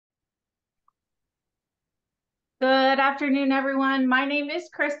Good afternoon, everyone. My name is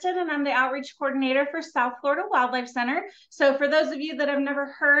Kristen, and I'm the Outreach Coordinator for South Florida Wildlife Center. So for those of you that have never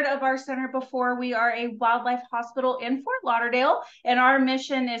heard of our center before, we are a wildlife hospital in Fort Lauderdale, and our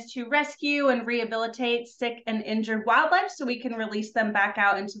mission is to rescue and rehabilitate sick and injured wildlife so we can release them back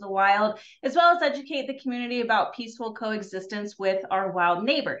out into the wild, as well as educate the community about peaceful coexistence with our wild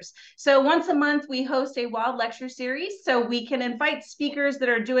neighbors. So once a month, we host a wild lecture series so we can invite speakers that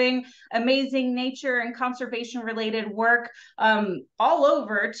are doing amazing nature and conservation related work all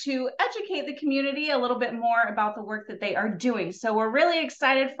over to educate the community a little bit more about the work that they are doing. So we're really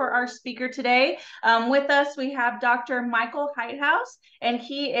excited for our speaker today. With us, we have Dr. Michael Heithaus, and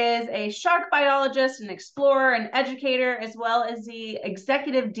he is a shark biologist, an explorer, an educator, as well as the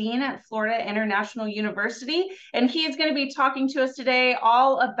executive dean at Florida International University. And he is going to be talking to us today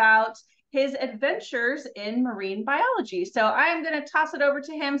all about his adventures in marine biology. So I'm going to toss it over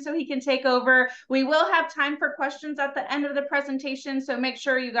to him so he can take over. We will have time for questions at the end of the presentation, so make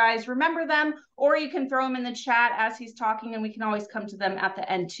sure you guys remember them, or you can throw them in the chat as he's talking, and we can always come to them at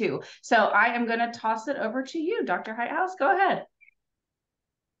the end too. So I am going to toss it over to you, Dr. Heithaus. Go ahead.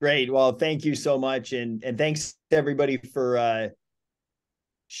 Great. Well, thank you so much. And thanks to everybody for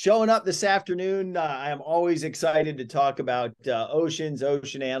showing up this afternoon. I am always excited to talk about oceans,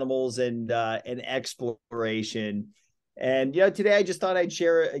 ocean animals, and exploration. And today I just thought I'd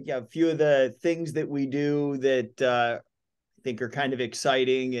share a few of the things that we do that I think are kind of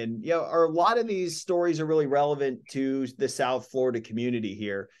exciting. And a lot of these stories are really relevant to the South Florida community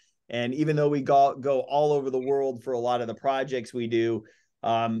here. And even though we go all over the world for a lot of the projects we do,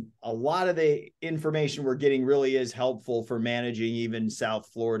 a lot of the information we're getting really is helpful for managing even South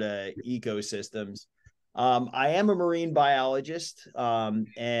Florida ecosystems. I am a marine biologist, I'm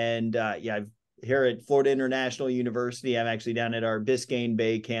here at Florida International University. I'm actually down at our Biscayne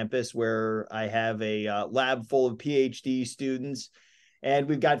Bay campus, where I have a lab full of PhD students, and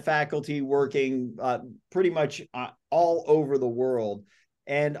we've got faculty working pretty much all over the world.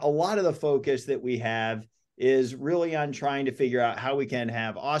 And a lot of the focus that we have is really on trying to figure out how we can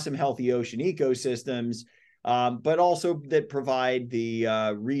have awesome, healthy ocean ecosystems, but also that provide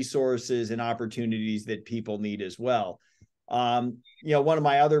the resources and opportunities that people need as well. One of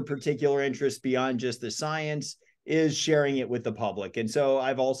my other particular interests beyond just the science is sharing it with the public. And so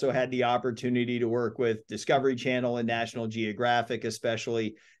I've also had the opportunity to work with Discovery Channel and National Geographic,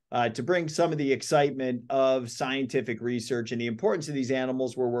 especially to bring some of the excitement of scientific research and the importance of these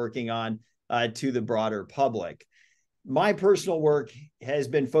animals we're working on to the broader public. My personal work has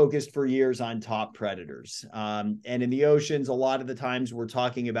been focused for years on top predators. And in the oceans, a lot of the times we're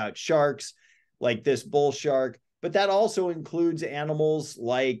talking about sharks, like this bull shark, but that also includes animals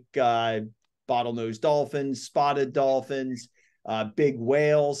like bottlenose dolphins, spotted dolphins, big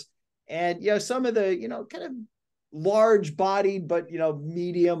whales, and some of the kind of large bodied but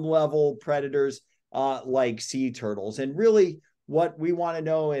medium level predators like sea turtles. And really, what we want to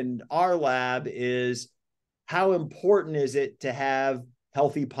know in our lab is how important is it to have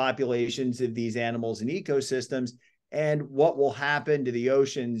healthy populations of these animals and ecosystems, and what will happen to the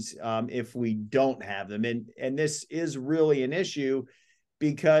oceans if we don't have them. And this is really an issue,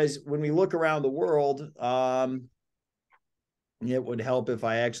 because when we look around the world, it would help if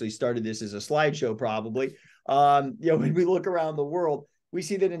I actually started this as a slideshow probably. When we look around the world, we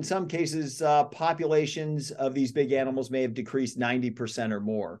see that in some cases, populations of these big animals may have decreased 90% or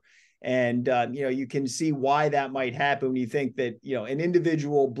more. And, you can see why that might happen when you think that, an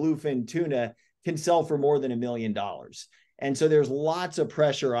individual bluefin tuna can sell for more than $1 million. And so there's lots of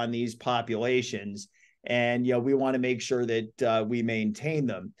pressure on these populations. And, we want to make sure that we maintain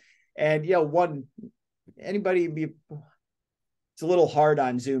them. And, it's a little hard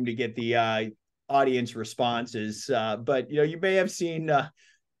on Zoom to get the audience responses, but you may have seen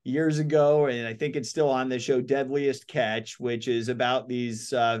years ago, and I think it's still on the show, Deadliest Catch, which is about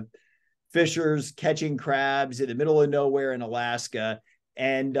these fishers catching crabs in the middle of nowhere in Alaska.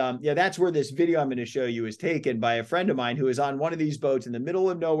 And that's where this video I'm going to show you is taken by a friend of mine who is on one of these boats in the middle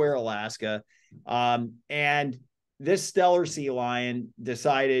of nowhere, Alaska. And this Steller sea lion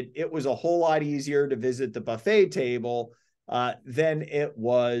decided it was a whole lot easier to visit the buffet table than it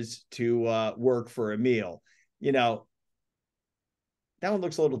was to work for a meal. That one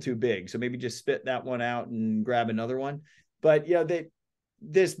looks a little too big, so maybe just spit that one out and grab another one. But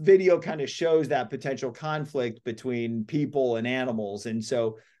this video kind of shows that potential conflict between people and animals. And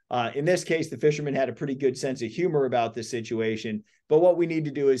so in this case, the fisherman had a pretty good sense of humor about the situation. But what we need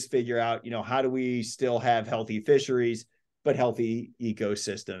to do is figure out, how do we still have healthy fisheries, but healthy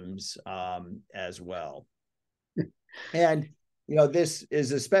ecosystems as well. And this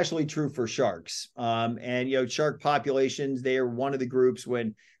is especially true for sharks. And shark populations, they are one of the groups.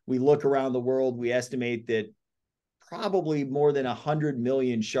 When we look around the world, we estimate that probably more than 100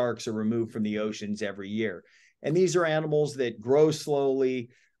 million sharks are removed from the oceans every year. And these are animals that grow slowly.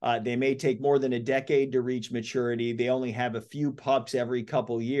 They may take more than a decade to reach maturity. They only have a few pups every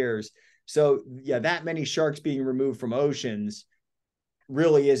couple years. So yeah, that many sharks being removed from oceans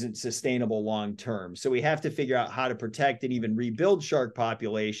really isn't sustainable long term. So we have to figure out how to protect and even rebuild shark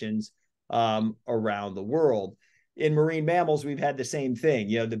populations around the world. In marine mammals, we've had the same thing.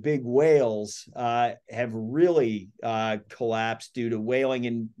 The big whales have really collapsed due to whaling,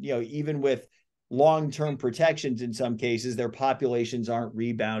 and even with long-term protections, in some cases, their populations aren't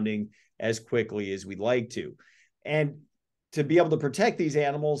rebounding as quickly as we'd like to. And to be able to protect these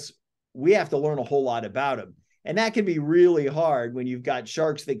animals, we have to learn a whole lot about them. And that can be really hard when you've got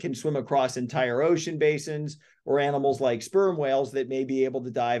sharks that can swim across entire ocean basins, or animals like sperm whales that may be able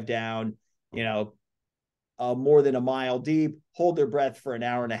to dive down, more than a mile deep, hold their breath for an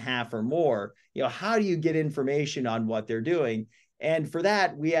hour and a half or more. How do you get information on what they're doing? And for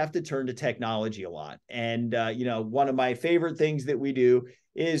that, we have to turn to technology a lot. And, one of my favorite things that we do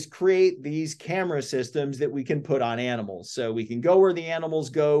is create these camera systems that we can put on animals. So we can go where the animals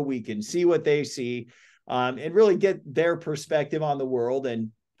go, we can see what they see, and really get their perspective on the world. And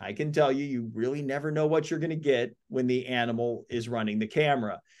I can tell you, you really never know what you're going to get when the animal is running the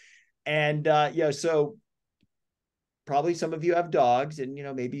camera. And, so probably some of you have dogs, and,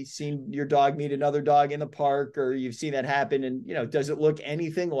 maybe seen your dog meet another dog in the park, or you've seen that happen. And, does it look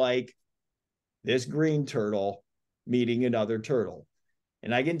anything like this green turtle meeting another turtle?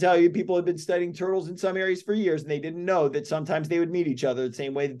 And I can tell you, people have been studying turtles in some areas for years, and they didn't know that sometimes they would meet each other the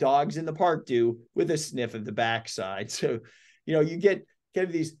same way the dogs in the park do, with a sniff of the backside. So, you get kind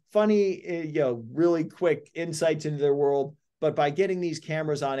of these funny, really quick insights into their world. But by getting these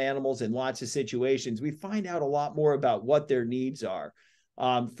cameras on animals in lots of situations, we find out a lot more about what their needs are.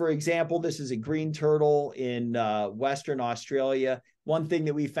 For example, this is a green turtle in Western Australia. One thing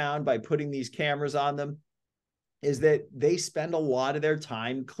that we found by putting these cameras on them is that they spend a lot of their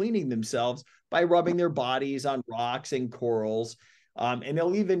time cleaning themselves by rubbing their bodies on rocks and corals. And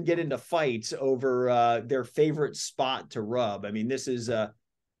they'll even get into fights over their favorite spot to rub. I mean, this is a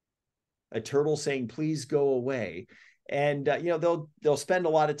turtle saying, "Please go away." And, they'll spend a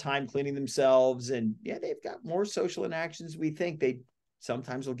lot of time cleaning themselves. And yeah, they've got more social interactions. We think they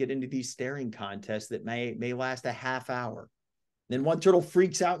sometimes will get into these staring contests that may last a half hour. Then one turtle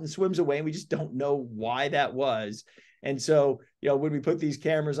freaks out and swims away, and we just don't know why that was. And so, when we put these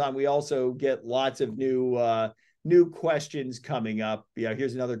cameras on, we also get lots of new questions coming up.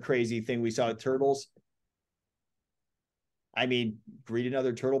 Here's another crazy thing we saw with turtles. I mean, greet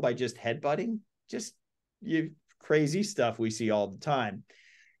another turtle by just headbutting? Crazy stuff we see all the time.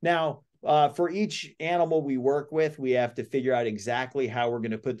 Now, for each animal we work with, we have to figure out exactly how we're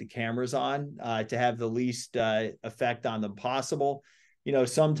going to put the cameras on to have the least effect on them possible.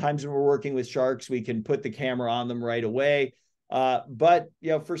 Sometimes when we're working with sharks, we can put the camera on them right away. But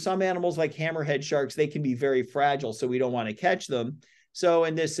for some animals like hammerhead sharks, they can be very fragile, so we don't want to catch them. So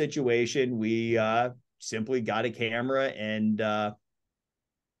in this situation, we simply got a camera and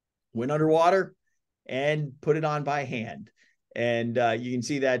went underwater and put it on by hand. And you can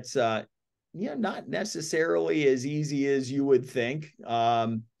see that's not necessarily as easy as you would think,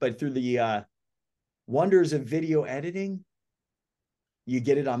 but through the wonders of video editing, you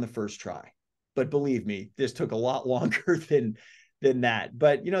get it on the first try. But believe me, this took a lot longer than that.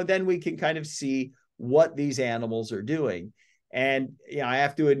 But then we can kind of see what these animals are doing. And I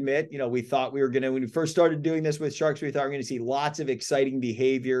have to admit, we thought we were going to, when we first started doing this with sharks, we thought we were going to see lots of exciting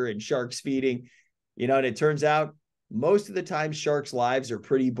behavior and sharks feeding. And it turns out most of the time sharks' lives are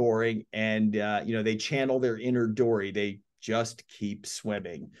pretty boring, and they channel their inner Dory. They just keep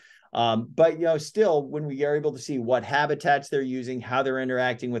swimming. But still, when we are able to see what habitats they're using, how they're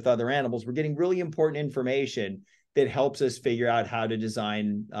interacting with other animals, we're getting really important information that helps us figure out how to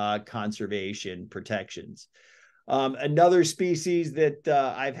design conservation protections. Another species that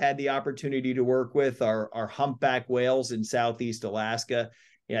I've had the opportunity to work with are humpback whales in Southeast Alaska.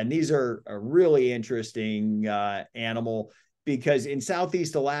 And these are a really interesting animal, because in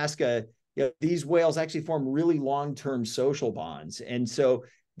Southeast Alaska, these whales actually form really long-term social bonds. And so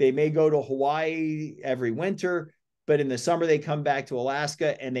they may go to Hawaii every winter, but in the summer they come back to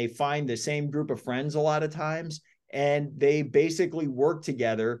Alaska and they find the same group of friends a lot of times. And they basically work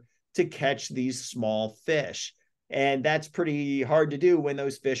together to catch these small fish. And that's pretty hard to do when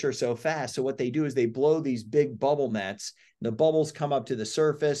those fish are so fast. So what they do is they blow these big bubble nets. The bubbles come up to the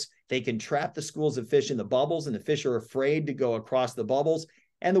surface, They can trap the schools of fish in the bubbles, and the fish are afraid to go across the bubbles,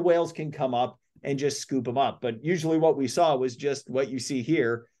 and the whales can come up and just scoop them up. But usually what we saw was just what you see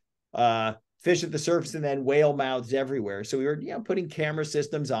here, fish at the surface and then whale mouths everywhere. So we were putting camera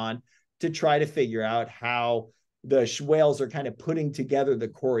systems on to try to figure out how the whales are kind of putting together the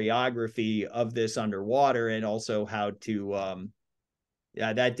choreography of this underwater, and also how to,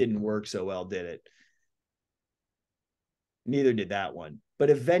 that didn't work so well, did it? Neither did that one. But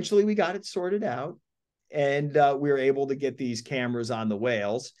eventually we got it sorted out, and we were able to get these cameras on the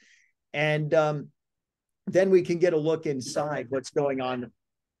whales. And then we can get a look inside what's going on.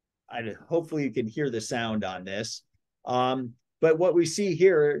 Hopefully you can hear the sound on this. But what we see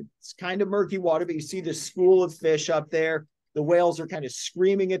here, it's kind of murky water, but you see the school of fish up there. The whales are kind of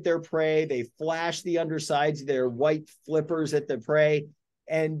screaming at their prey. They flash the undersides of their white flippers at the prey.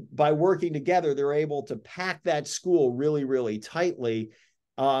 And by working together, they're able to pack that school really, really tightly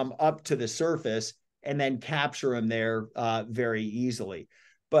up to the surface, and then capture them there very easily.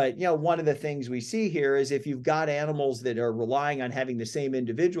 But, one of the things we see here is if you've got animals that are relying on having the same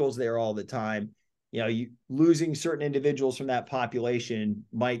individuals there all the time, losing certain individuals from that population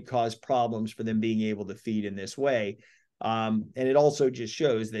might cause problems for them being able to feed in this way. And it also just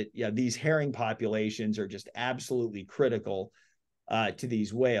shows that these herring populations are just absolutely critical to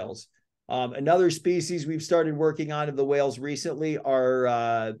these whales. Another species we've started working on of the whales recently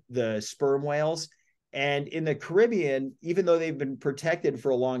are the sperm whales. And in the Caribbean, even though they've been protected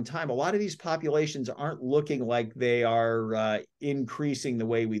for a long time, a lot of these populations aren't looking like they are increasing the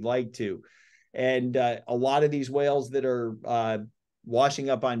way we'd like to. And a lot of these whales that are washing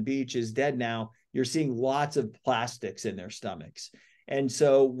up on beaches dead now, you're seeing lots of plastics in their stomachs. And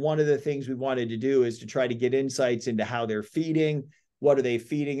so one of the things we wanted to do is to try to get insights into how they're feeding, what are they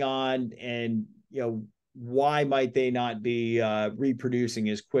feeding on, and why might they not be reproducing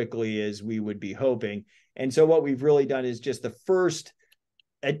as quickly as we would be hoping. And so what we've really done is just the first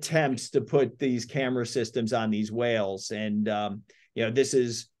attempts to put these camera systems on these whales. And this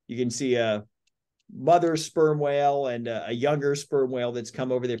is, you can see a mother sperm whale and a younger sperm whale that's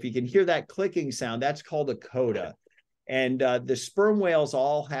come over there. If you can hear that clicking sound, that's called a coda. And the sperm whales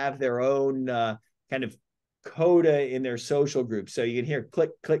all have their own kind of coda in their social group. So you can hear click,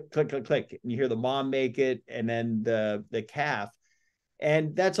 click, click, click, click, and you hear the mom make it, and then the calf.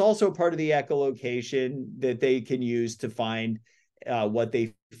 And that's also part of the echolocation that they can use to find what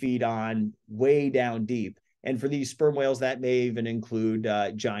they feed on way down deep. And for these sperm whales, that may even include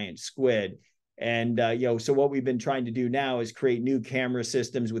giant squid. And, so what we've been trying to do now is create new camera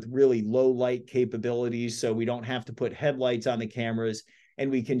systems with really low light capabilities, so we don't have to put headlights on the cameras,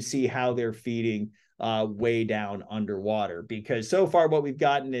 and we can see how they're feeding way down underwater. Because so far what we've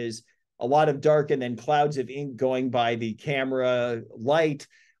gotten is a lot of dark and then clouds of ink going by the camera light,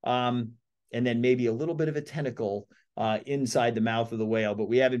 and then maybe a little bit of a tentacle inside the mouth of the whale, but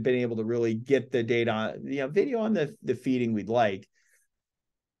we haven't been able to really get the data, video on the feeding we'd like.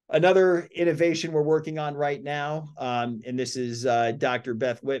 Another innovation we're working on right now, and this is Dr.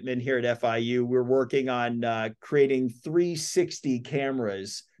 Beth Whitman here at FIU, we're working on creating 360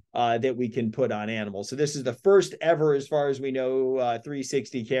 cameras that we can put on animals. So this is the first ever, as far as we know,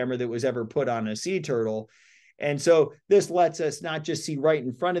 360 camera that was ever put on a sea turtle. And so this lets us not just see right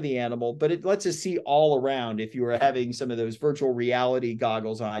in front of the animal, but it lets us see all around. If you were having some of those virtual reality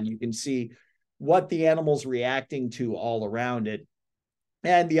goggles on, you can see what the animal's reacting to all around it.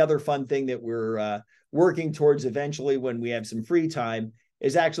 And the other fun thing that we're working towards eventually when we have some free time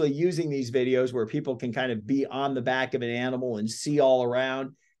is actually using these videos where people can kind of be on the back of an animal and see all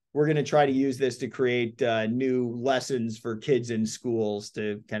around. We're going to try to use this to create new lessons for kids in schools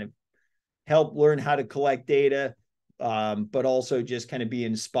to kind of help learn how to collect data, but also just kind of be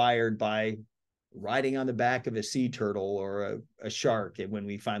inspired by riding on the back of a sea turtle or a shark, and when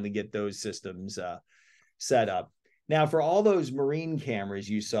we finally get those systems set up. Now, for all those marine cameras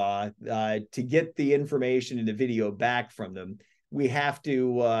you saw, to get the information and the video back from them, we have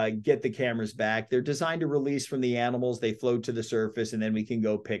to get the cameras back. They're designed to release from the animals. They float to the surface, and then we can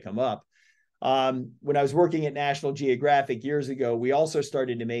go pick them up. When I was working at National Geographic years ago, we also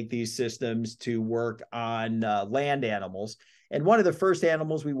started to make these systems to work on land animals. And one of the first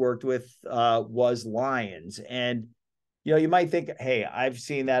animals we worked with was lions. And you might think, hey, I've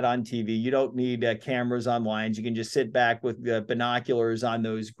seen that on TV. You don't need cameras on lions. You can just sit back with binoculars on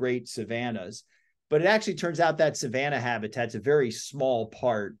those great savannas. But it actually turns out that savanna habitat's a very small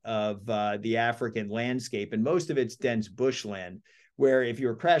part of the African landscape, and most of it's dense bushland, where if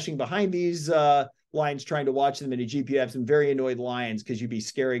you're crashing behind these lions trying to watch them in a Jeep, you have some very annoyed lions because you'd be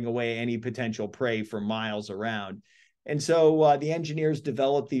scaring away any potential prey for miles around. And so the engineers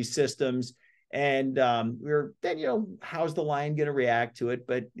developed these systems, and we were then, how's the lion going to react to it?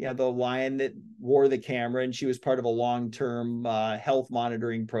 But the lion that wore the camera, and she was part of a long-term health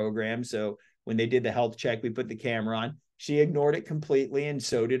monitoring program. So when they did the health check, we put the camera on. She ignored it completely, and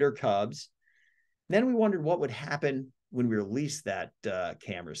so did her cubs. Then we wondered what would happen when we released that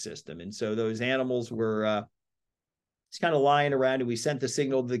camera system. And so those animals were just kind of lying around, and we sent the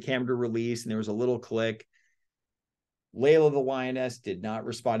signal to the camera to release, and there was a little click. Layla, the lioness, did not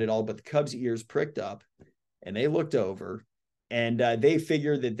respond at all, but the cubs' ears pricked up, and they looked over, and they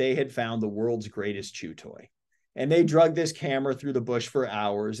figured that they had found the world's greatest chew toy. And they dragged this camera through the bush for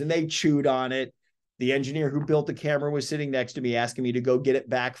hours, and they chewed on it. The engineer who built the camera was sitting next to me, asking me to go get it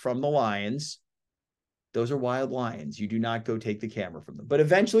back from the lions. Those are wild lions. You do not go take the camera from them. But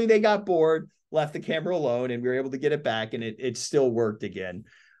eventually they got bored, left the camera alone, and we were able to get it back, and it still worked again.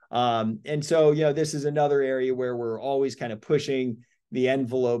 And so, this is another area where we're always kind of pushing the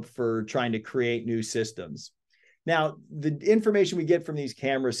envelope for trying to create new systems. Now, the information we get from these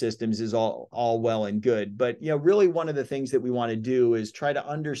camera systems is all well and good, but really one of the things that we want to do is try to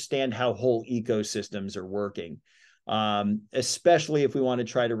understand how whole ecosystems are working, especially if we want to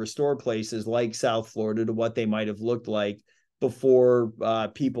try to restore places like South Florida to what they might have looked like before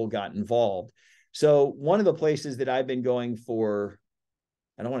people got involved. So one of the places that I've been going for,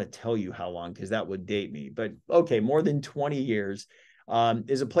 I don't want to tell you how long because that would date me, but okay, more than 20 years,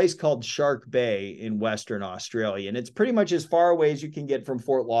 is a place called Shark Bay in Western Australia. And it's pretty much as far away as you can get from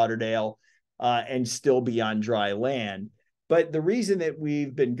Fort Lauderdale and still be on dry land. But the reason that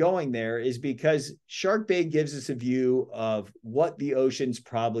we've been going there is because Shark Bay gives us a view of what the oceans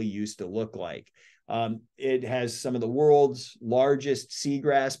probably used to look like. It has some of the world's largest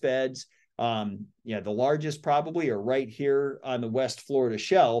seagrass beds. The largest probably are right here on the West Florida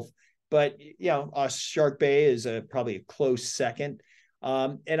shelf, but Shark Bay is probably a close second.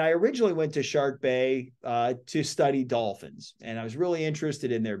 And I originally went to Shark Bay to study dolphins, and I was really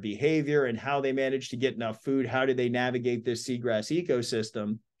interested in their behavior and how they managed to get enough food. How do they navigate this seagrass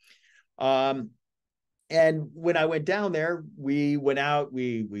ecosystem? And when I went down there, we went out,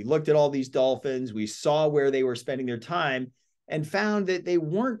 we looked at all these dolphins, we saw where they were spending their time, and found that they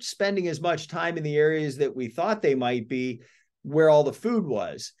weren't spending as much time in the areas that we thought they might be, where all the food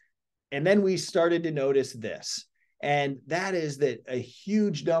was. And then we started to notice this, and that is that a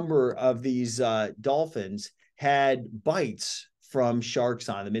huge number of these dolphins had bites from sharks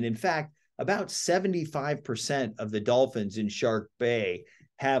on them. And in fact, about 75% of the dolphins in Shark Bay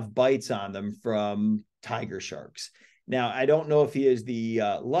have bites on them from tiger sharks. Now, I don't know if he is the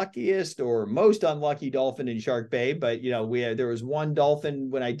luckiest or most unlucky dolphin in Shark Bay, but there was one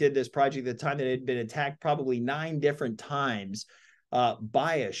dolphin when I did this project at the time that had been attacked probably 9 different times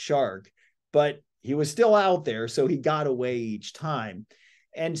by a shark, but he was still out there, so he got away each time.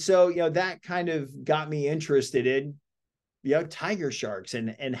 And so that kind of got me interested in tiger sharks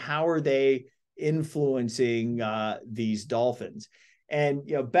and how are they influencing these dolphins. And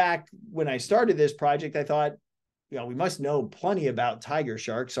back when I started this project, I thought, we must know plenty about tiger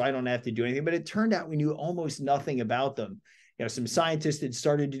sharks, so I don't have to do anything. But it turned out we knew almost nothing about them. Some scientists had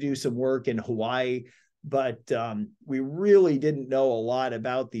started to do some work in Hawaii, but we really didn't know a lot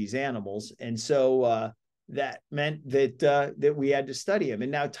about these animals. And so that meant that we had to study them.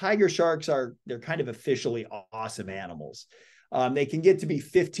 And now tiger sharks they're kind of officially awesome animals. They can get to be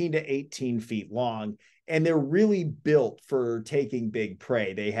 15 to 18 feet long, and they're really built for taking big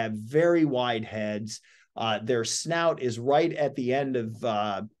prey. They have very wide heads. Their snout is right at the end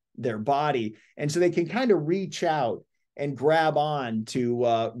of their body. And so they can kind of reach out and grab on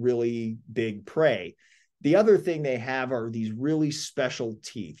to really big prey. The other thing they have are these really special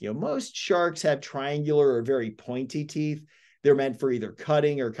teeth. Most sharks have triangular or very pointy teeth. They're meant for either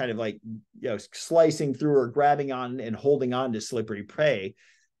cutting or kind of like, slicing through or grabbing on and holding on to slippery prey.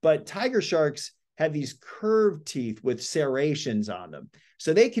 But tiger sharks have these curved teeth with serrations on them.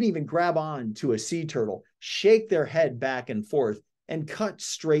 So they can even grab on to a sea turtle, shake their head back and forth, and cut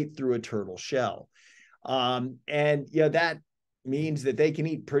straight through a turtle shell. That means that they can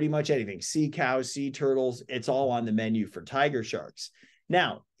eat pretty much anything. Sea cows, sea turtles, it's all on the menu for tiger sharks.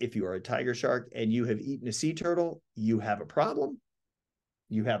 Now, if you are a tiger shark and you have eaten a sea turtle, you have a problem.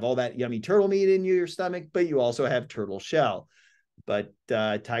 You have all that yummy turtle meat in your stomach, but you also have turtle shell. But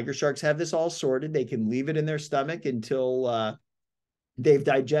tiger sharks have this all sorted. They can leave it in their stomach until they've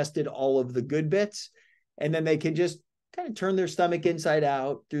digested all of the good bits, and then they can just kind of turn their stomach inside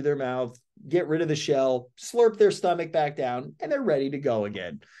out through their mouth, get rid of the shell, slurp their stomach back down, and they're ready to go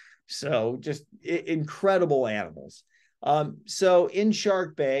again. So just incredible animals. So in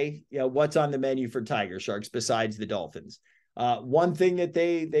Shark Bay, what's on the menu for tiger sharks besides the dolphins? One thing that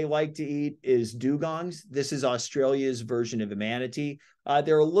they like to eat is dugongs. This is Australia's version of a manatee.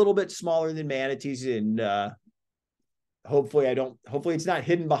 They're a little bit smaller than manatees, and hopefully it's not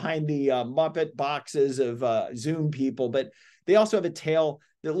hidden behind the Muppet boxes of Zoom people, but they also have a tail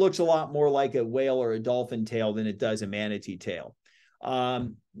that looks a lot more like a whale or a dolphin tail than it does a manatee tail.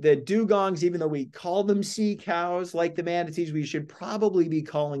 The dugongs, even though we call them sea cows like the manatees, we should probably be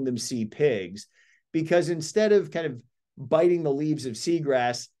calling them sea pigs, because instead of kind of biting the leaves of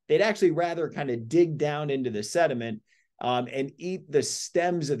seagrass, they'd actually rather kind of dig down into the sediment and eat the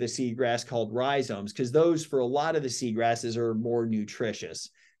stems of the seagrass called rhizomes, because those, for a lot of the seagrasses, are more nutritious.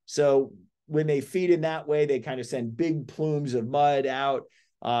 So when they feed in that way, they kind of send big plumes of mud out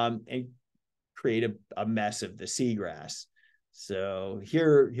and create a mess of the seagrass. So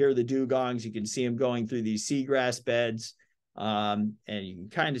here are the dugongs. You can see them going through these seagrass beds, and you can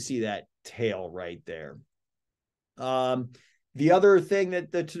kind of see that tail right there. The other thing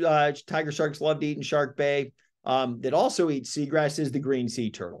that the tiger sharks love to eat in Shark Bay that also eats seagrass is the green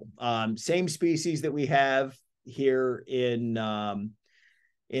sea turtle. Same species that we have here in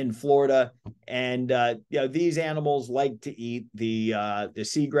Florida, and these animals like to eat the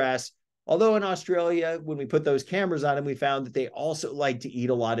seagrass. Although in Australia, when we put those cameras on them, we found that they also like to eat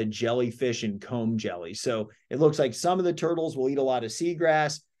a lot of jellyfish and comb jelly. So it looks like some of the turtles will eat a lot of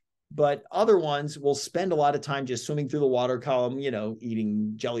seagrass, but other ones will spend a lot of time just swimming through the water column,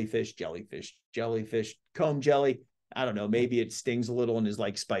 eating jellyfish, comb jelly. I don't know, maybe it stings a little and is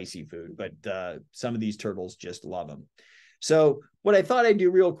like spicy food, but some of these turtles just love them. So what I thought I'd do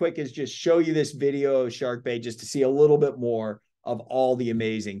real quick is just show you this video of Shark Bay just to see a little bit more of all the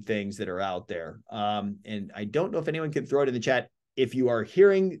amazing things that are out there. And I don't know if anyone can throw it in the chat if you are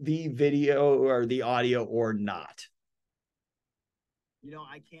hearing the video or the audio or not.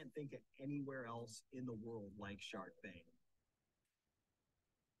 I can't think of anywhere else in the world like Shark Bay.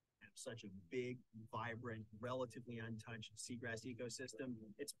 Such a big, vibrant, relatively untouched seagrass ecosystem.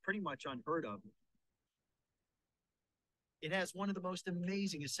 It's pretty much unheard of. It has one of the most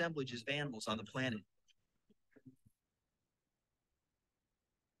amazing assemblages of animals on the planet.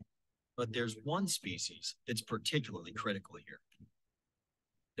 But there's one species that's particularly critical here.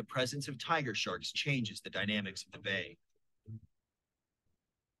 The presence of tiger sharks changes the dynamics of the bay.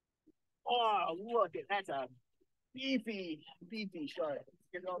 Oh, look, that's a beefy shark.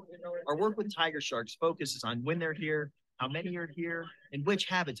 Our work with tiger sharks focuses on when they're here, how many are here, and which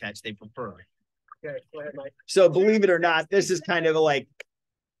habitats they prefer. Okay, go ahead, Mike. So believe it or not, this is kind of like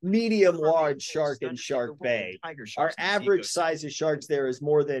medium large shark in Shark Bay. Our average size of sharks there is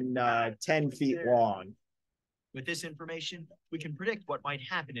more than 10 feet long. With this information, we can predict what might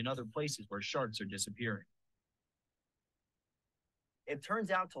happen in other places where sharks are disappearing. It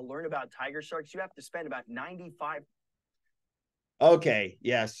turns out to learn about tiger sharks, you have to spend about 95. Okay,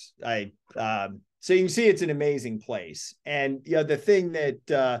 yes. So you can see it's an amazing place. And the thing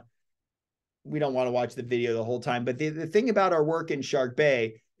that we don't want to watch the video the whole time, but the thing about our work in Shark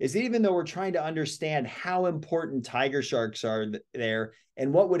Bay is that even though we're trying to understand how important tiger sharks are there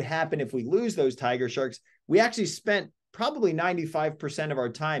and what would happen if we lose those tiger sharks, we actually spent probably 95% of our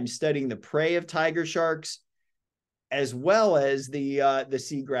time studying the prey of tiger sharks as well as the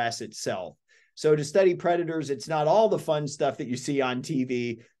seagrass itself. So to study predators, it's not all the fun stuff that you see on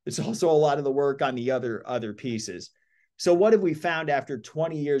TV. It's also a lot of the work on the other pieces. So what have we found after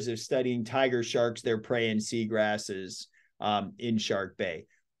 20 years of studying tiger sharks, their prey, and seagrasses in Shark Bay?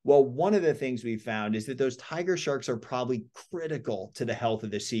 Well, one of the things we found is that those tiger sharks are probably critical to the health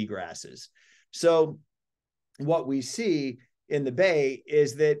of the seagrasses. So what we see in the bay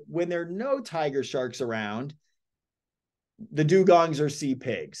is that when there are no tiger sharks around, the dugongs are sea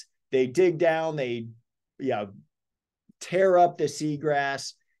pigs. They dig down, they tear up the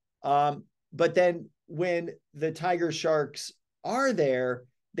seagrass. But then when the tiger sharks are there,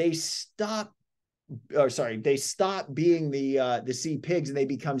 they stop being the sea pigs and they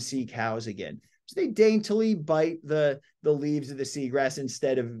become sea cows again. So they daintily bite the leaves of the seagrass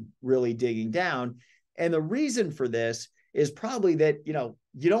instead of really digging down. And the reason for this is probably that,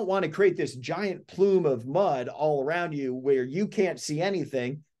 you don't want to create this giant plume of mud all around you where you can't see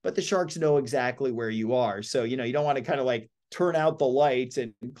anything, but the sharks know exactly where you are. So, you don't want to kind of like turn out the lights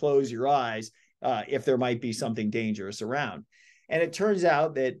and close your eyes if there might be something dangerous around. And it turns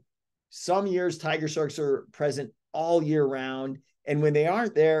out that some years tiger sharks are present all year round. And when they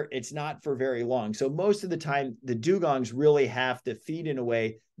aren't there, it's not for very long. So most of the time, the dugongs really have to feed in a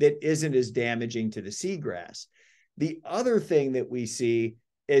way that isn't as damaging to the seagrass. The other thing that we see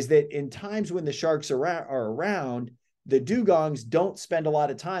is that in times when the sharks are around, the dugongs don't spend a lot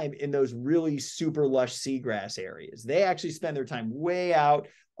of time in those really super lush seagrass areas. They actually spend their time way out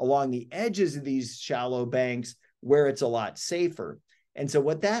along the edges of these shallow banks where it's a lot safer. And so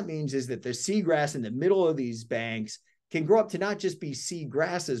what that means is that the seagrass in the middle of these banks can grow up to not just be sea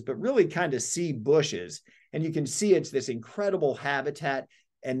grasses, but really kind of sea bushes. And you can see it's this incredible habitat.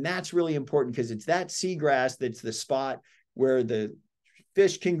 And that's really important because it's that seagrass that's the spot where the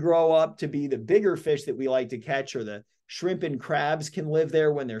fish can grow up to be the bigger fish that we like to catch, or the shrimp and crabs can live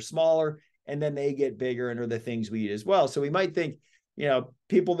there when they're smaller, and then they get bigger and are the things we eat as well. So we might think,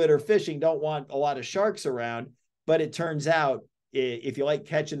 people that are fishing don't want a lot of sharks around, but it turns out if you like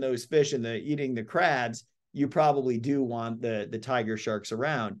catching those fish and eating the crabs, you probably do want the tiger sharks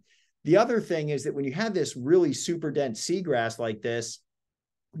around. The other thing is that when you have this really super dense seagrass like this,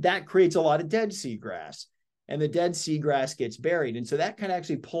 that creates a lot of dead seagrass, and the dead seagrass gets buried. And so that kind of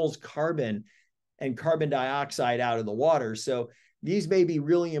actually pulls carbon and carbon dioxide out of the water. So these may be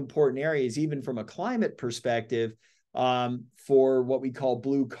really important areas, even from a climate perspective, for what we call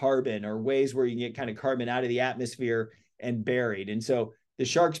blue carbon, or ways where you can get kind of carbon out of the atmosphere and buried. And so the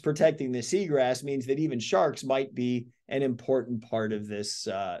sharks protecting the seagrass means that even sharks might be an important part of this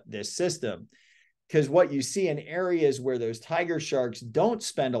system. Because what you see in areas where those tiger sharks don't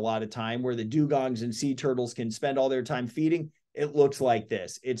spend a lot of time, where the dugongs and sea turtles can spend all their time feeding, it looks like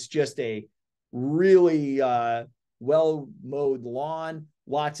this. It's just a really well-mowed lawn,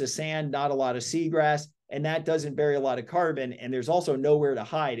 lots of sand, not a lot of seagrass, and that doesn't bury a lot of carbon. And there's also nowhere to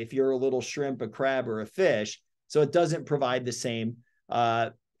hide if you're a little shrimp, a crab, or a fish. So it doesn't provide the same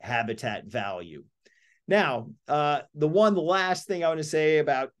habitat value. Now, the last thing I want to say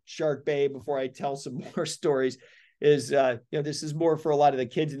about Shark Bay before I tell some more stories is, this is more for a lot of the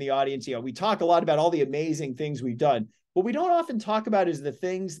kids in the audience. We talk a lot about all the amazing things we've done. What we don't often talk about is the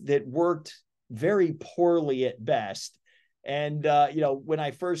things that worked very poorly at best. And, when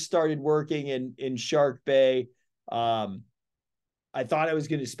I first started working in Shark Bay, I thought I was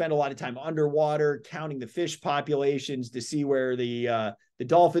going to spend a lot of time underwater counting the fish populations to see where the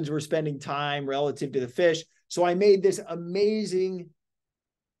dolphins were spending time relative to the fish. So I made this amazing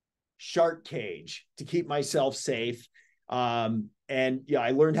shark cage to keep myself safe. I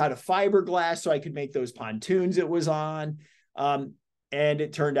learned how to fiberglass so I could make those pontoons it was on. And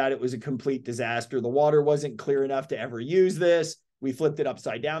it turned out it was a complete disaster. The water wasn't clear enough to ever use this. We flipped it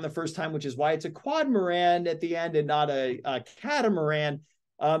upside down the first time, which is why it's a quadmaran at the end and not a catamaran.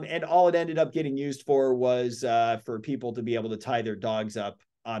 And all it ended up getting used for was for people to be able to tie their dogs up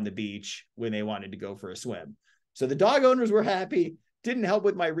on the beach when they wanted to go for a swim. So the dog owners were happy. Didn't help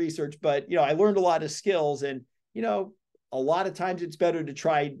with my research, but I learned a lot of skills. And a lot of times it's better to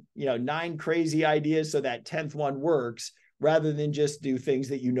try 9 crazy ideas so that 10th one works, rather than just do things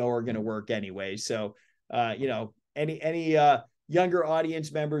that are going to work anyway. So any younger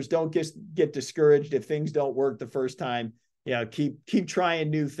audience members, don't just get discouraged if things don't work the first time. Keep trying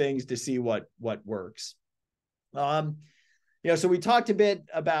new things to see what works. So we talked a bit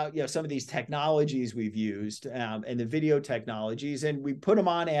about some of these technologies we've used, and the video technologies, and we put them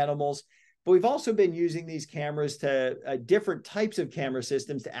on animals, but we've also been using these cameras to different types of camera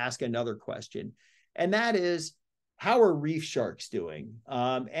systems to ask another question, and that is, how are reef sharks doing,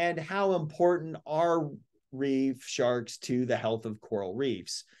 and how important are reef sharks to the health of coral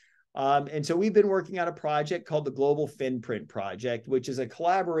reefs? And so we've been working on a project called the Global Fin Print Project, which is a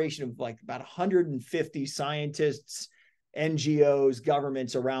collaboration of about 150 scientists, NGOs,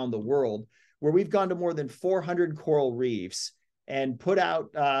 governments around the world, where we've gone to more than 400 coral reefs and put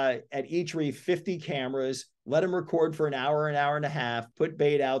out at each reef 50 cameras, let them record for an hour and a half, put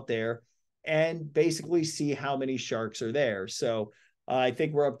bait out there, and basically see how many sharks are there. So I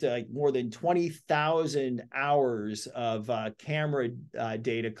think we're up to more than 20,000 hours of camera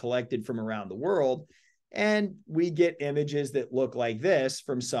data collected from around the world. And we get images that look like this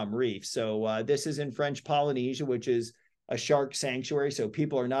from some reefs. So this is in French Polynesia, which is a shark sanctuary. So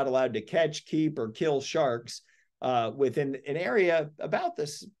people are not allowed to catch, keep, or kill sharks within an area about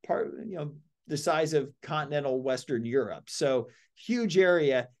this part, the size of continental Western Europe. So huge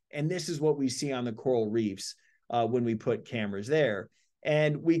area. And this is what we see on the coral reefs when we put cameras there.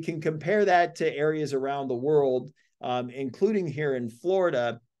 And we can compare that to areas around the world, including here in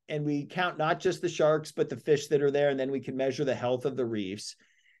Florida. And we count not just the sharks, but the fish that are there. And then we can measure the health of the reefs.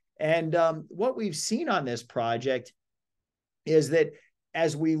 And what we've seen on this project is that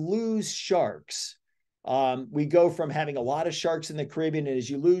as we lose sharks, we go from having a lot of sharks in the Caribbean. And as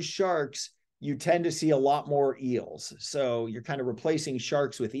you lose sharks, you tend to see a lot more eels. So you're kind of replacing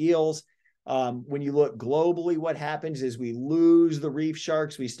sharks with eels. When you look globally, what happens is we lose the reef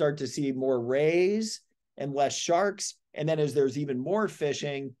sharks. We start to see more rays and less sharks. And then as there's even more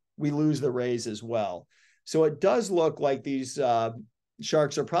fishing, we lose the rays as well. So it does look like these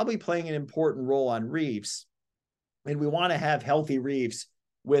sharks are probably playing an important role on reefs. And we want to have healthy reefs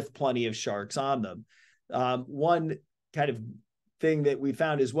with plenty of sharks on them. One kind of thing that we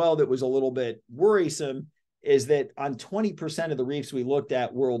found as well that was a little bit worrisome is that on 20% of the reefs we looked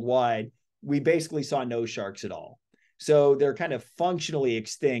at worldwide, we basically saw no sharks at all. So they're kind of functionally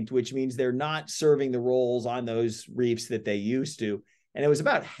extinct, which means they're not serving the roles on those reefs that they used to. And it was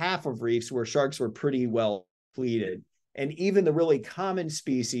about half of reefs where sharks were pretty well depleted. And even the really common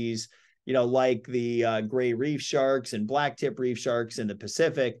species, like the gray reef sharks and blacktip reef sharks in the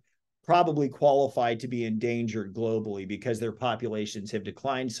Pacific, probably qualify to be endangered globally because their populations have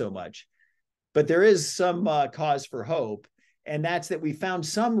declined so much. But there is some cause for hope. And that's that we found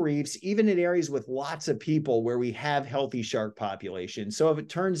some reefs, even in areas with lots of people, where we have healthy shark populations. So if it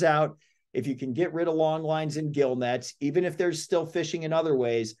turns out, if you can get rid of long lines and gill nets, even if there's still fishing in other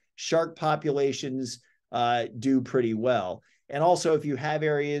ways, shark populations do pretty well. And also, if you have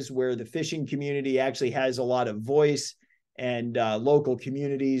areas where the fishing community actually has a lot of voice and local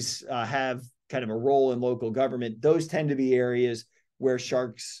communities have kind of a role in local government, those tend to be areas where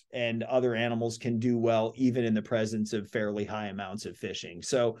sharks and other animals can do well, even in the presence of fairly high amounts of fishing.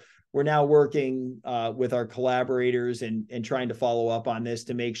 So we're now working with our collaborators and trying to follow up on this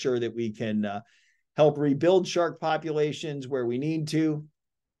to make sure that we can help rebuild shark populations where we need to,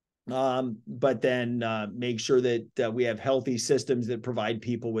 but then make sure that we have healthy systems that provide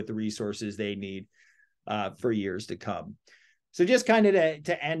people with the resources they need for years to come. So just kind of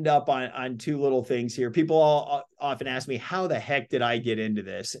to end up on two little things here. People all often ask me, how the heck did I get into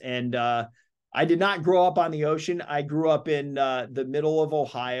this? And I did not grow up on the ocean. I grew up in the middle of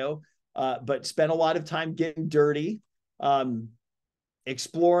Ohio, but spent a lot of time getting dirty,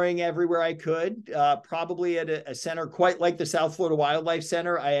 exploring everywhere I could, probably at a center quite like the South Florida Wildlife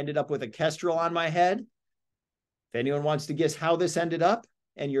Center. I ended up with a kestrel on my head. If anyone wants to guess how this ended up,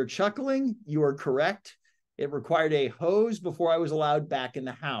 and you're chuckling, you are correct. It required a hose before I was allowed back in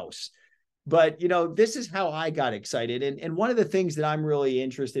the house. But, this is how I got excited. And one of the things that I'm really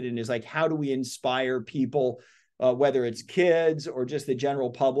interested in is like, how do we inspire people, whether it's kids or just the general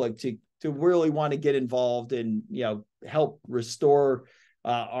public, to really want to get involved and, help restore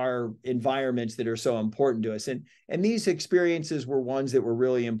our environments that are so important to us. And these experiences were ones that were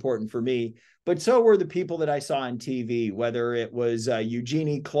really important for me. But so were the people that I saw on TV, whether it was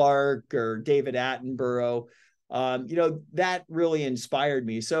Eugenie Clark or David Attenborough. That really inspired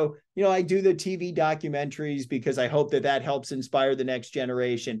me. So, I do the TV documentaries because I hope that helps inspire the next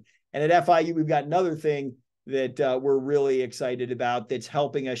generation. And at FIU, we've got another thing that we're really excited about that's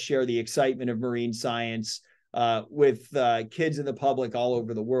helping us share the excitement of marine science with kids and the public all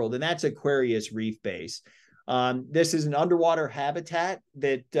over the world. And that's Aquarius Reef Base. This is an underwater habitat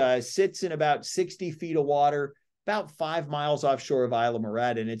that sits in about 60 feet of water, about 5 miles offshore of Isla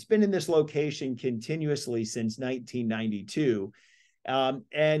Morada. And it's been in this location continuously since 1992.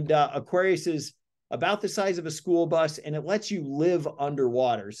 Aquarius is about the size of a school bus, and it lets you live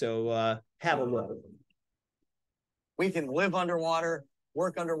underwater. So have a look. We can live underwater,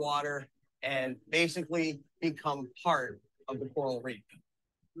 work underwater, and basically become part of the coral reef.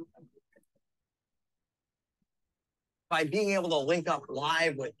 By being able to link up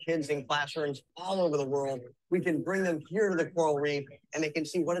live with kids in classrooms all over the world, we can bring them here to the coral reef and they can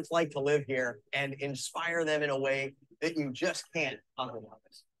see what it's like to live here and inspire them in a way that you just can't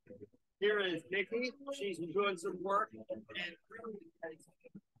otherwise. Here is Nikki. She's doing some work.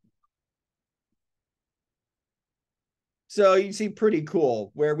 So you see, pretty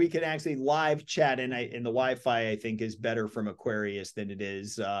cool, where we can actually live chat, and the Wi-Fi, I think, is better from Aquarius than it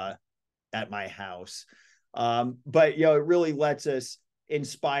is at my house. But it really lets us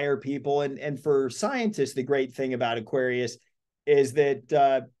inspire people. And for scientists, the great thing about Aquarius is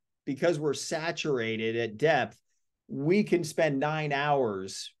that because we're saturated at depth, we can spend 9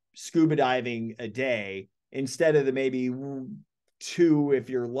 hours scuba diving a day instead of the maybe 2, if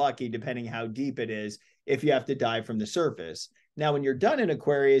you're lucky, depending how deep it is, if you have to dive from the surface. Now, when you're done in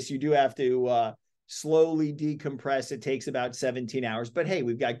Aquarius, you do have to slowly decompress. It takes about 17 hours, but hey,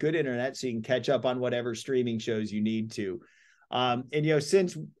 we've got good internet, so you can catch up on whatever streaming shows you need to.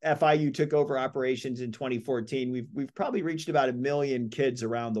 Since FIU took over operations in 2014, we've probably reached about 1 million kids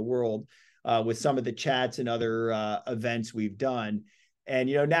around the world with some of the chats and other events we've done. And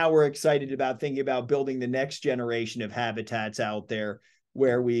now we're excited about thinking about building the next generation of habitats out there,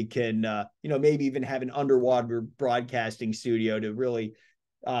 where we can maybe even have an underwater broadcasting studio to really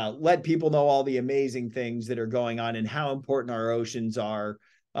let people know all the amazing things that are going on and how important our oceans are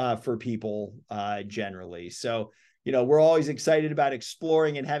for people generally. So, we're always excited about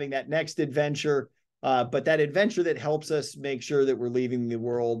exploring and having that next adventure, but that adventure that helps us make sure that we're leaving the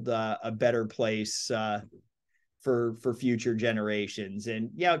world a better place for future generations. And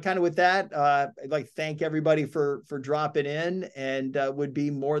kind of with that, I'd like to thank everybody for dropping in, and would be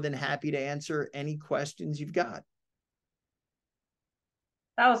more than happy to answer any questions you've got.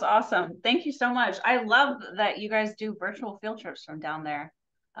 That was awesome. Thank you so much. I love that you guys do virtual field trips from down there.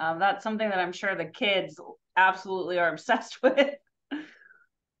 That's something that I'm sure the kids absolutely are obsessed with.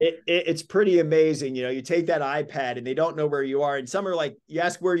 It's pretty amazing. You take that iPad and they don't know where you are. And some are like, you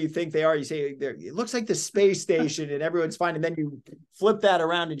ask where you think they are. You say, it looks like the space station, and everyone's fine. And then you flip that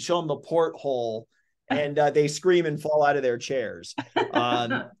around and show them the porthole, and they scream and fall out of their chairs.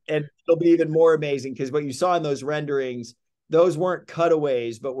 And it'll be even more amazing because what you saw in those renderings, those weren't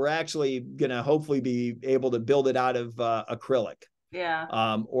cutaways, but we're actually going to hopefully be able to build it out of acrylic. Yeah.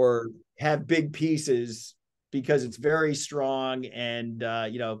 Or have big pieces, because it's very strong, and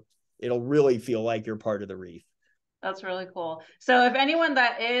it'll really feel like you're part of the reef. That's really cool. So if anyone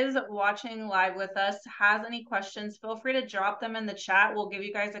that is watching live with us has any questions, feel free to drop them in the chat. We'll give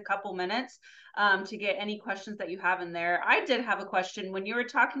you guys a couple minutes to get any questions that you have in there. I did have a question. When you were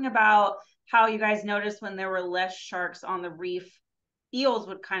talking about how you guys noticed when there were less sharks on the reef, eels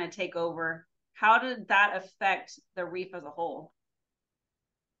would kind of take over. How did that affect the reef as a whole?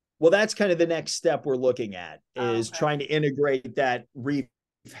 Well, that's kind of the next step we're looking at, is trying to integrate that reef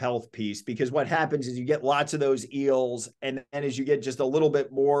health piece, because what happens is you get lots of those eels, and as you get just a little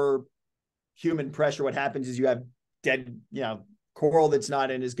bit more human pressure, what happens is you have dead, coral that's not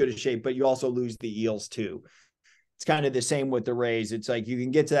in as good a shape, but you also lose the eels too. It's kind of the same with the rays. It's like you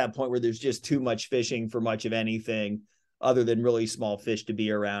can get to that point where there's just too much fishing for much of anything other than really small fish to be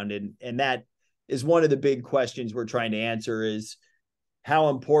around. And that is one of the big questions we're trying to answer, is how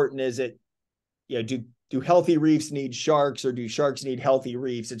important is it? Do healthy reefs need sharks, or do sharks need healthy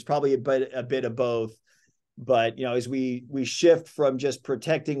reefs? It's probably a bit of both. But as we shift from just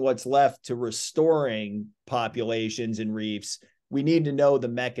protecting what's left to restoring populations and reefs, we need to know the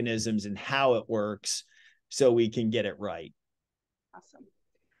mechanisms and how it works so we can get it right.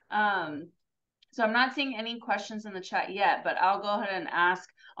 Awesome. So I'm not seeing any questions in the chat yet, but I'll go ahead and ask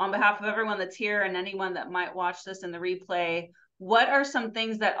on behalf of everyone that's here and anyone that might watch this in the replay, what are some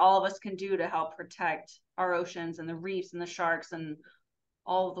things that all of us can do to help protect our oceans and the reefs and the sharks and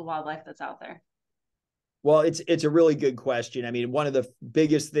all of the wildlife that's out there? Well, it's a really good question. I mean, one of the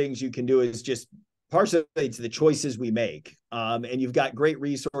biggest things you can do is just partially it's the choices we make. And you've got great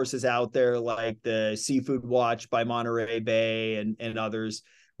resources out there like the Seafood Watch by Monterey Bay and others,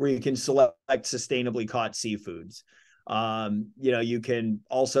 where you can select sustainably caught seafoods. You can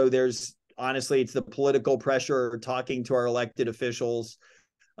also, honestly, it's the political pressure, talking to our elected officials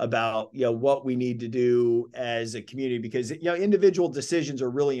about, what we need to do as a community, because, individual decisions are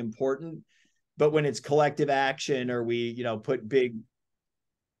really important, but when it's collective action, or we, put big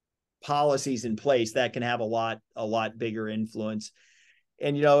policies in place, that can have a lot bigger influence.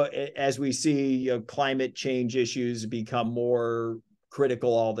 And, as we see, climate change issues become more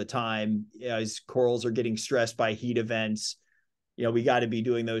critical all the time, as corals are getting stressed by heat events, we got to be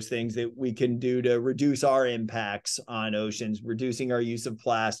doing those things that we can do to reduce our impacts on oceans, reducing our use of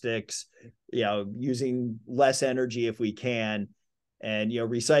plastics, using less energy if we can. And,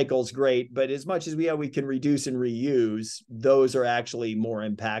 recycle is great, but as much as we can reduce and reuse, those are actually more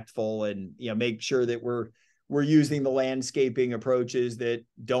impactful. And, make sure that we're using the landscaping approaches that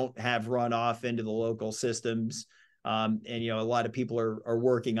don't have runoff into the local systems. And, a lot of people are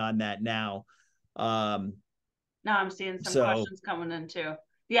working on that now. Now I'm seeing some questions coming in too.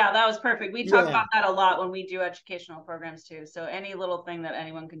 Yeah, that was perfect. We talk about that a lot when we do educational programs too. So any little thing that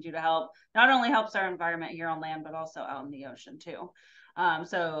anyone can do to help not only helps our environment here on land, but also out in the ocean too.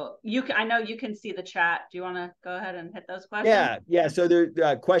 So I know you can see the chat. Do you want to go ahead and hit those questions? Yeah. So there's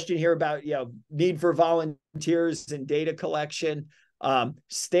a question here about, need for volunteers and data collection.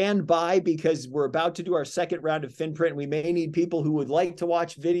 Stand by, because we're about to do our second round of FinPrint, and we may need people who would like to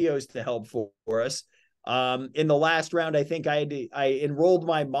watch videos to help for us. In the last round, I think I enrolled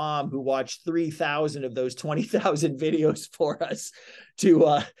my mom, who watched 3,000 of those 20,000 videos for us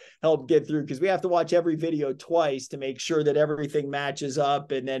to help get through, because we have to watch every video twice to make sure that everything matches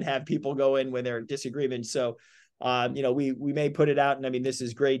up, and then have people go in when they're in disagreement. So, we may put it out, and I mean, this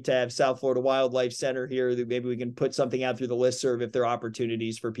is great to have South Florida Wildlife Center here, that maybe we can put something out through the listserv if there are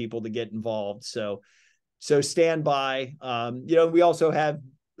opportunities for people to get involved. So stand by. We also have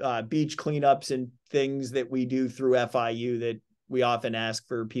beach cleanups and things that we do through FIU that we often ask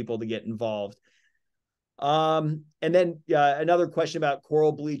for people to get involved. And then another question about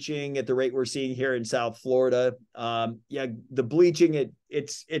coral bleaching at the rate we're seeing here in South Florida. Yeah, the bleaching,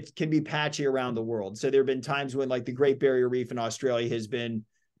 it can be patchy around the world. So there have been times when like the Great Barrier Reef in Australia has been,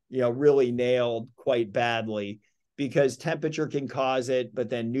 really nailed quite badly because temperature can cause it, but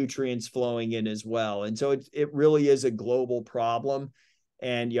then nutrients flowing in as well. And so it really is a global problem.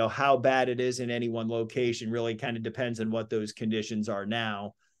 And, how bad it is in any one location really kind of depends on what those conditions are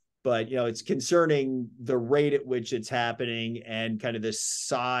now. But, it's concerning the rate at which it's happening and kind of the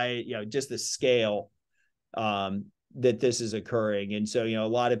size, just the scale that this is occurring. And so, a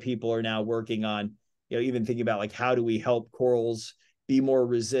lot of people are now working on, even thinking about like, how do we help corals be more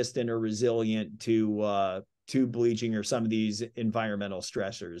resistant or resilient to bleaching or some of these environmental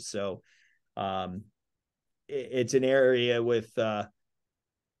stressors. So it's an area with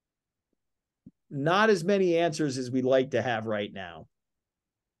not as many answers as we'd like to have right now.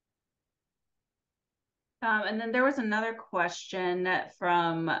 And then there was another question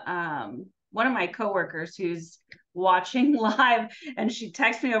from one of my coworkers who's watching live, and she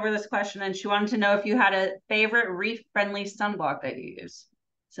texted me over this question, and she wanted to know if you had a favorite reef-friendly sunblock that you use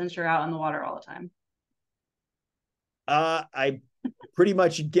since you're out in the water all the time. I pretty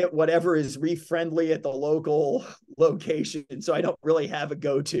much get whatever is reef friendly at the local location, so I don't really have a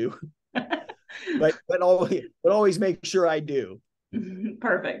go-to. but always make sure I do.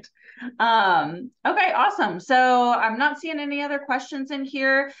 Perfect. Okay, awesome. So I'm not seeing any other questions in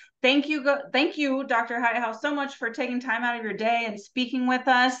here. Thank you, Dr. Heithaus, so much for taking time out of your day and speaking with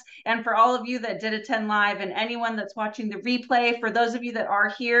us, and for all of you that did attend live and anyone that's watching the replay. For those of you that are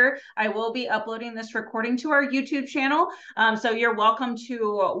here, I will be uploading this recording to our YouTube channel. So you're welcome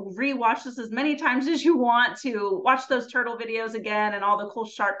to rewatch this as many times as you want, to watch those turtle videos again and all the cool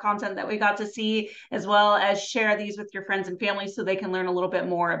shark content that we got to see, as well as share these with your friends and family so they can learn a little bit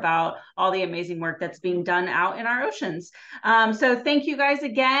more about all the amazing work that's being done out in our oceans. So thank you guys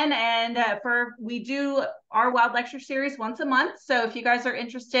again. And we do our Wild Lecture Series once a month. So if you guys are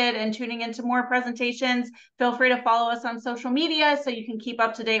interested in tuning into more presentations, feel free to follow us on social media so you can keep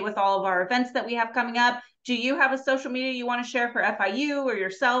up to date with all of our events that we have coming up. Do you have a social media you want to share for FIU or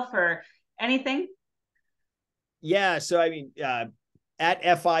yourself or anything? Yeah, so I mean, at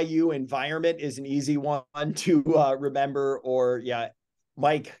FIU Environment is an easy one to remember, or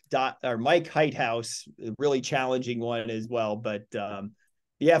Mike Heithaus, a really challenging one as well. But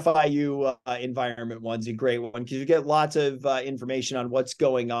the FIU Environment one's a great one because you get lots of information on what's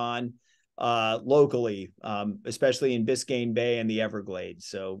going on locally, especially in Biscayne Bay and the Everglades.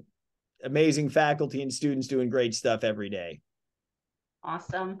 So amazing faculty and students doing great stuff every day.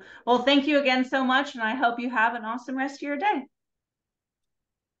 Awesome. Well, thank you again so much, and I hope you have an awesome rest of your day.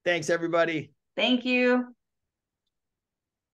 Thanks, everybody. Thank you.